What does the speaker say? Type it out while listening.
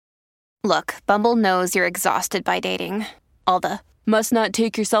Look, Bumble knows you're exhausted by dating. All the must not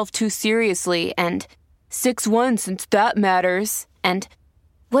take yourself too seriously and 6'1" since that matters. And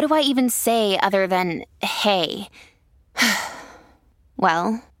what do I even say other than hey?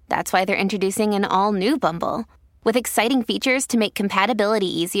 Well, that's why they're introducing an all-new Bumble with exciting features to make compatibility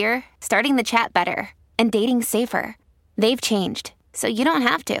easier, starting the chat better, and dating safer. They've changed, so you don't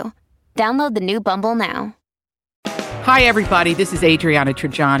have to. Download the new Bumble now. Hi, everybody. This is Adriana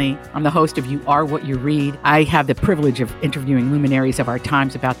Trajani. I'm the host of You Are What You Read. I have the privilege of interviewing luminaries of our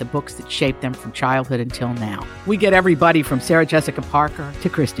times about the books that shaped them from childhood until now. We get everybody from Sarah Jessica Parker to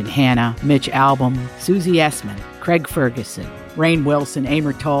Kristen Hanna, Mitch Albom, Susie Essman, Craig Ferguson, Rainn Wilson,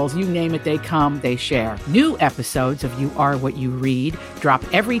 Amor Tolls, you name it, they come, they share. New episodes of You Are What You Read drop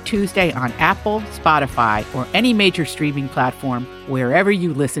every Tuesday on Apple, Spotify, or any major streaming platform wherever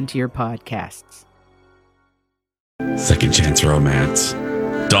you listen to your podcasts. Second Chance Romance.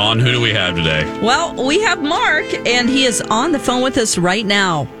 Dawn, who do we have today? Well, we have Mark, and he is on the phone with us right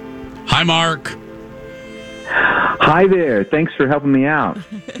now. Hi, Mark. Hi there. Thanks for helping me out.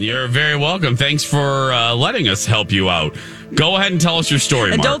 You're very welcome. Thanks for letting us help you out. Go ahead and tell us your story,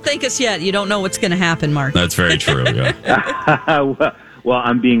 Mark. And don't thank us yet. You don't know what's going to happen, Mark. That's very true. Yeah. Well,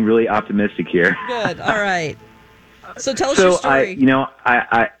 I'm being really optimistic here. Good. All right. So tell us your story.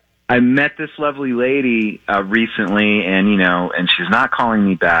 I met this lovely lady recently, and she's not calling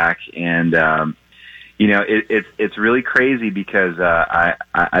me back, and it's really crazy because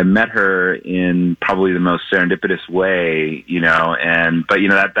I met her in probably the most serendipitous way, but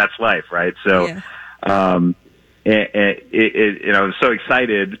that's life, right? So, yeah. I was so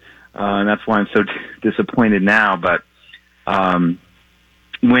excited, and that's why I'm so disappointed now. But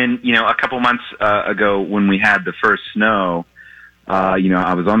when a couple months ago, when we had the first snow.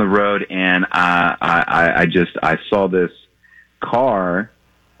 I was on the road and I saw this car,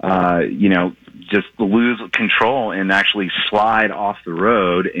 just lose control and actually slide off the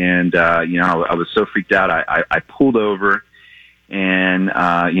road. And, I was so freaked out. I pulled over and,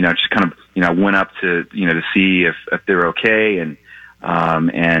 just kind of, went up to see if they're okay. And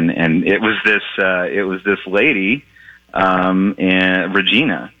it was this lady, and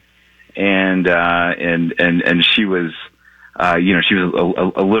Regina. And she was, she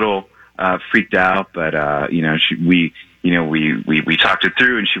was a little freaked out, but we talked it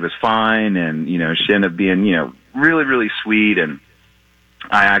through, and she was fine, and she ended up being really, really sweet, and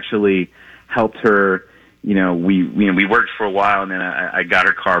I actually helped her. We worked for a while, and then I got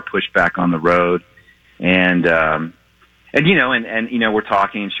her car pushed back on the road, and we're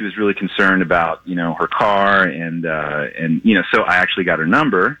talking, and she was really concerned about her car, and so I actually got her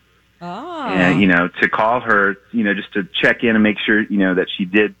number. Oh. And, to call her, just to check in and make sure, that she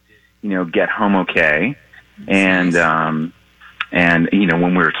did, get home okay. And, nice.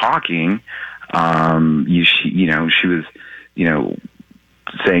 When we were talking, she was,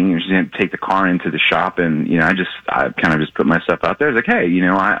 saying she's going to take the car into the shop. And, I kind of just put myself out there. I was like, hey,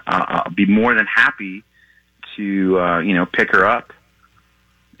 I'll be more than happy to, pick her up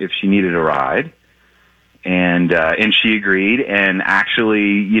if she needed a ride. And she agreed, and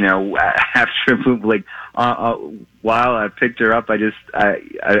actually, after while I picked her up, I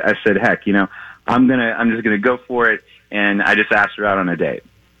said, heck, I'm just gonna go for it, and I just asked her out on a date.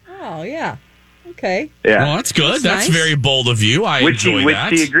 Oh yeah, okay. Yeah, well, that's good. That's nice. very bold of you. I enjoy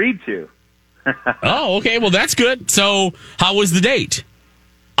that. Which she agreed to. Oh, okay. Well, that's good. So, how was the date?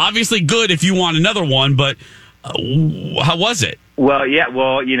 Obviously, good if you want another one, but how was it? Well, yeah.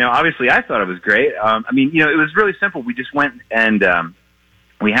 Well, obviously I thought it was great. It was really simple. We just went and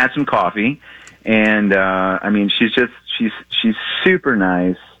we had some coffee, and she's super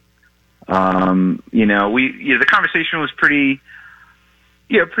nice. The conversation was pretty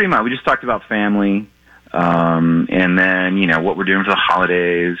much. We just talked about family, and then what we're doing for the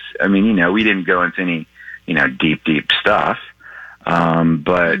holidays. We didn't go into any deep stuff,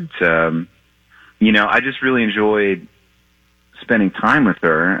 but I just really enjoyed spending time with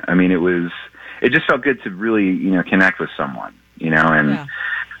her. It just felt good to really, connect with someone, and, yeah.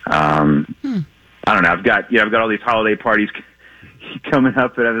 I don't know. I've got all these holiday parties coming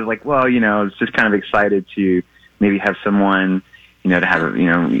up, but I was like, well, I was just kind of excited to maybe have someone, to have,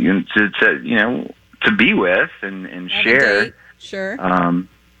 to be with and share. Sure.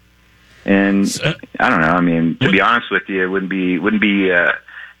 And I don't know. To be honest with you, it wouldn't be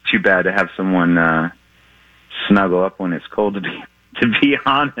too bad to have someone, snuggle up when it's cold, to be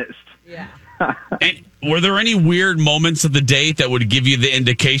honest. Yeah. And were there any weird moments of the date that would give you the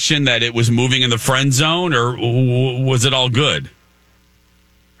indication that it was moving in the friend zone, or was it all good?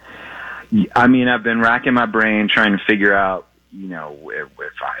 I've been racking my brain trying to figure out,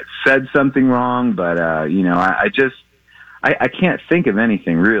 if I said something wrong, but I can't think of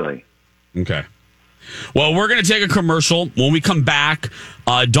anything really. Okay. Well, we're going to take a commercial. When we come back,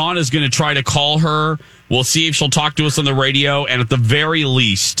 Dawn is going to try to call her. We'll see if she'll talk to us on the radio, and at the very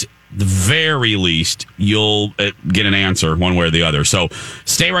least, you'll get an answer one way or the other. So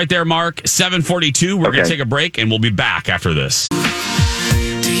stay right there, Mark. 7:42. We're going to take a break, and we'll be back after this.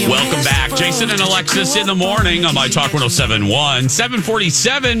 Welcome back. Jason and Alexis in the morning on My Talk 107.1.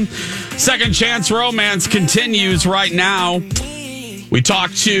 7:47. Second Chance Romance continues right now. We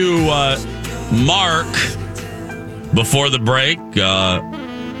talked to Mark before the break.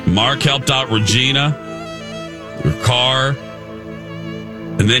 Mark helped out Regina, her car,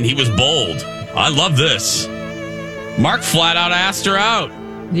 and then he was bold. I love this. Mark flat out asked her out.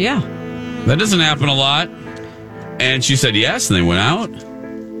 Yeah. That doesn't happen a lot. And she said yes, and they went out.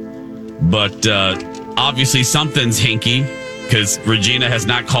 But obviously something's hinky because Regina has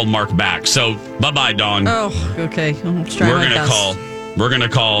not called Mark back. So bye-bye, Dawn. Oh, okay. We're gonna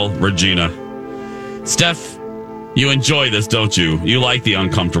call Regina. Steph, you enjoy this, don't you? You like the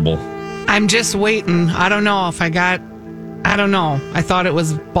uncomfortable. I'm just waiting. I don't know. I thought it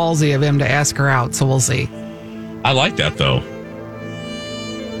was ballsy of him to ask her out, so we'll see. I like that, though.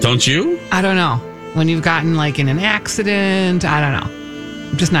 Don't you? I don't know. When you've gotten in an accident, I don't know.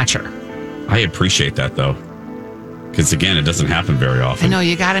 I'm just not sure. I appreciate that, though. Because, again, it doesn't happen very often. I know.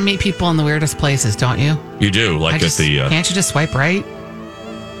 You got to meet people in the weirdest places, don't you? You do. Can't you just swipe right?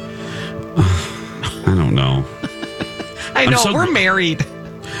 I don't know. I know. We're married.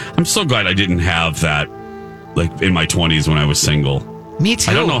 I'm so glad I didn't have that, in my 20s when I was single. Me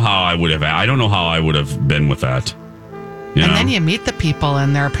too. I don't know how I would have been with that. You know? Then you meet the people,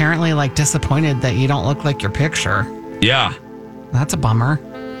 and they're apparently disappointed that you don't look like your picture. Yeah. That's a bummer.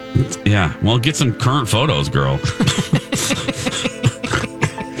 Yeah. Well, get some current photos, girl.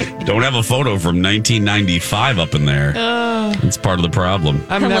 Don't have a photo from 1995 up in there. It's part of the problem.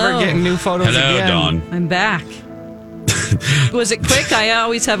 I'm never getting new photos again. Hello, Dawn. I'm back. Was it quick? I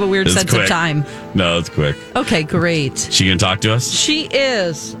always have a weird sense of time. No, it's quick. Okay, great. She gonna talk to us? She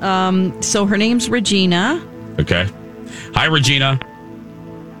is. So her name's Regina. Okay. Hi, Regina.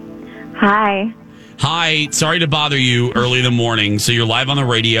 Hi. Hi. Sorry to bother you early in the morning. So you're live on the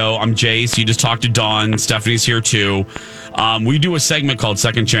radio. I'm Jace. You just talked to Dawn. Stephanie's here too. We do a segment called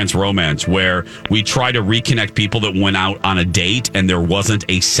Second Chance Romance where we try to reconnect people that went out on a date and there wasn't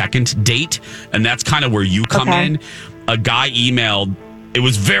a second date. And that's kind of where you come in. A guy emailed. It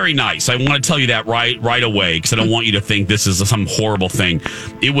was very nice. I want to tell you that right away because I don't want you to think this is some horrible thing.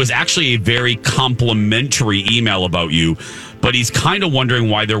 It was actually a very complimentary email about you, but he's kind of wondering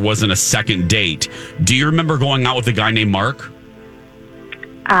why there wasn't a second date. Do you remember going out with a guy named Mark?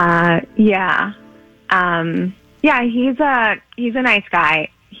 Yeah. Yeah, he's a nice guy.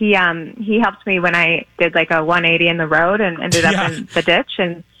 He helped me when I did a 180 in the road and ended up in the ditch,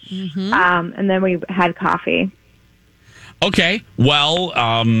 and then we had coffee. Okay. Well,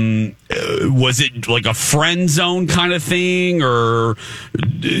 was it a friend zone kind of thing, or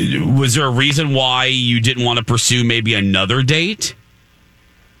was there a reason why you didn't want to pursue maybe another date?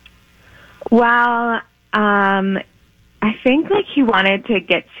 Well, I think he wanted to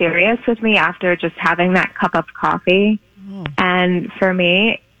get serious with me after just having that cup of coffee. And for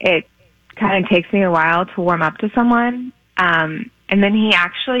me, it kind of takes me a while to warm up to someone. And then he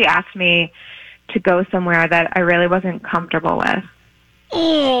actually asked me to go somewhere that I really wasn't comfortable with.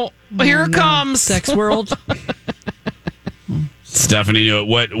 Oh, here it comes. Sex world. Stephanie,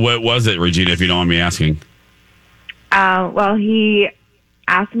 what was it, Regina, if you don't mind me asking? Well, he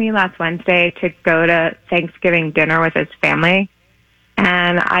asked me last Wednesday to go to Thanksgiving dinner with his family.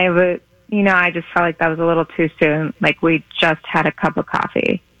 And I just felt like that was a little too soon. We just had a cup of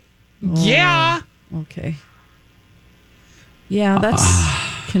coffee. Yeah. Okay. Yeah,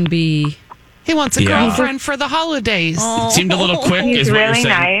 can be... He wants a girlfriend for the holidays. It seemed a little quick. He's really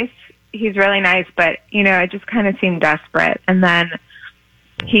nice. He's really nice, but, it just kind of seemed desperate. And then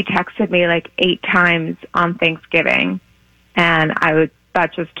he texted me 8 times on Thanksgiving, and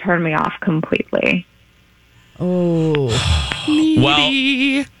that just turned me off completely. Oh.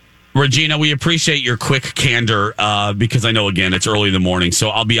 Well, Regina, we appreciate your quick candor because I know, again, it's early in the morning. So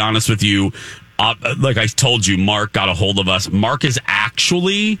I'll be honest with you. Like I told you, Mark got a hold of us. Mark is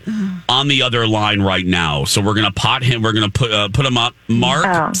actually on the other line right now. So we're going to pot him. We're going to put him up.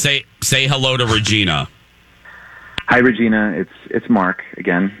 Mark, say hello to Regina. Hi, Regina. It's Mark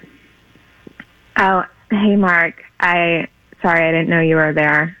again. Oh, hey, Mark. Sorry, I didn't know you were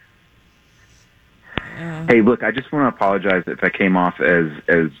there. Hey, look, I just want to apologize if I came off as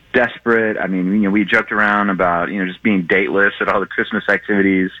desperate. I mean, we joked around about, just being dateless at all the Christmas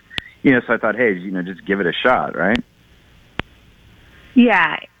activities. So I thought, hey, just give it a shot, right?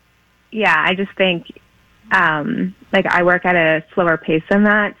 Yeah. I just think, I work at a slower pace than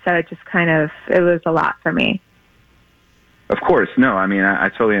that, so it just it was a lot for me. Of course. No, I mean, I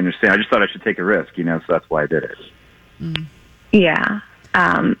totally understand. I just thought I should take a risk, so that's why I did it. Mm. Yeah.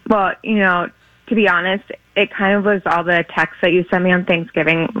 Well, to be honest, it kind of was all the texts that you sent me on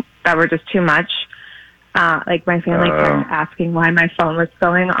Thanksgiving that were just too much. My family kept asking why my phone was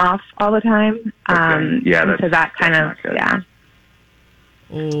going off all the time. Okay. Yeah, so that kind of, yeah.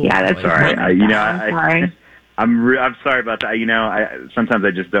 Oh, yeah, that's sorry. I'm sorry. I'm sorry about that. Sometimes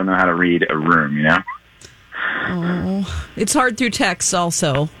I just don't know how to read a room, Oh, it's hard through text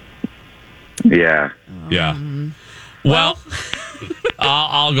also. Yeah. Yeah. Well,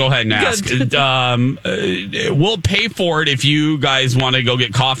 I'll go ahead and ask. We'll pay for it if you guys want to go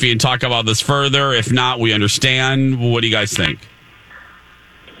get coffee and talk about this further. If not, we understand. What do you guys think?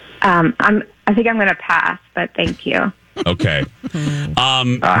 I think I'm going to pass, but thank you. Okay.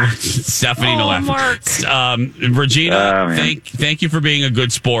 Stephanie, no laugh. Mark. Regina, thank you for being a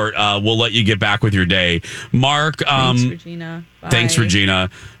good sport. We'll let you get back with your day. Mark, thanks, Regina. Bye. Thanks, Regina.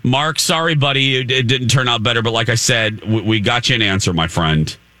 Mark, sorry, buddy, it didn't turn out better, but like I said, we got you an answer, my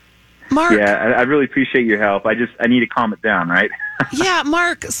friend. Mark. Yeah, I really appreciate your help. I need to calm it down, right? Yeah,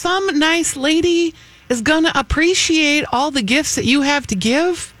 Mark, some nice lady is going to appreciate all the gifts that you have to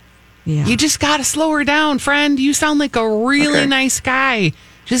give. Yeah. You just got to slow her down, friend. You sound like a really nice guy.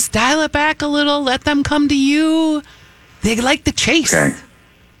 Just dial it back a little. Let them come to you. They like the chase. Okay.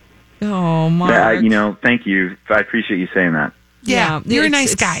 Oh, Mark. Thank you. I appreciate you saying that. Yeah, you're a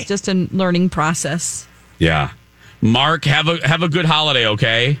nice guy. It's just a learning process. Yeah. Mark, have a good holiday,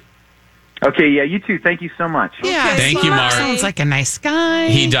 okay? Okay, yeah, you too. Thank you so much. Yeah, thank you, Mark. Sounds like a nice guy.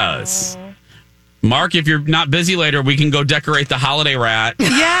 He does. Mark, if you're not busy later, we can go decorate the holiday rat.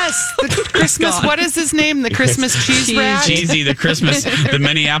 Yes, the Christmas. What is his name? The Christmas cheese rat. Cheesy, the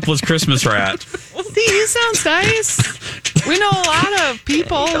Minneapolis Christmas rat. See, he sounds nice. We know a lot of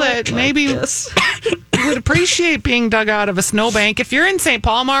people that maybe would appreciate being dug out of a snowbank. If you're in St.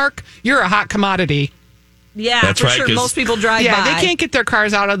 Paul, Mark, you're a hot commodity. Yeah, that's for right, sure. Most people drive by. Yeah, they can't get their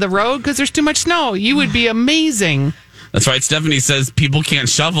cars out of the road because there's too much snow. You would be amazing. That's right. Stephanie says people can't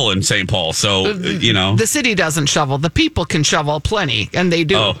shovel in St. Paul, so, The city doesn't shovel. The people can shovel plenty, and they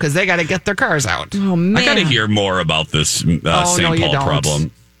do, because they got to get their cars out. Oh, man. I got to hear more about this St. Paul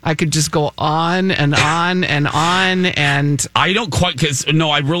problem. I could just go on and on and on, and... I don't quite,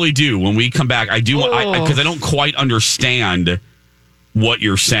 I really do. When we come back, I do, because I don't quite understand what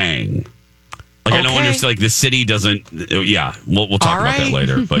you're saying. I don't understand, the city doesn't, we'll talk about that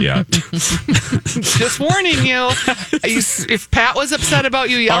later, but yeah. Just warning you, if Pat was upset about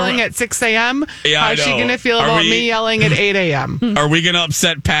you yelling at 6 a.m., how's she going to feel about me yelling at 8 a.m.? Are we going to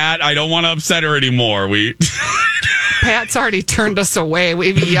upset Pat? I don't want to upset her anymore. Pat's already turned us away.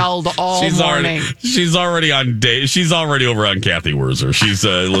 We've yelled all morning. She's already on date. She's already over on Kathy Wurzer. She's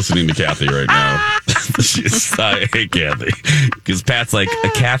listening to Kathy right now. I hate Kathy. Because Pat's like,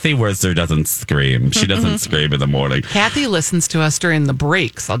 Kathy Wurzer doesn't scream. She doesn't scream in the morning. Kathy listens to us during the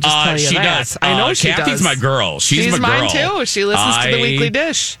breaks. I'll just tell you she that. Does. I know she does. Kathy's my girl. She's my girl. She's mine too. She listens to the Weekly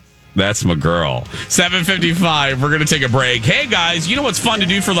Dish. That's my girl. 7:55. We're going to take a break. Hey, guys, you know what's fun to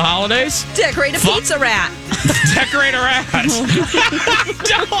do for the holidays? Decorate a pizza rat. Decorate a rat.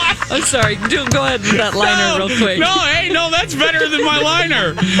 I'm sorry. Go ahead with that liner real quick. No, that's better than my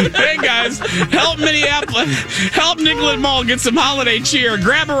liner. Hey, guys, help Nicollet Mall get some holiday cheer.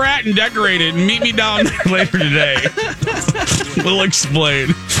 Grab a rat and decorate it and meet me down there later today. We'll explain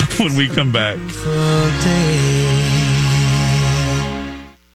when we come back.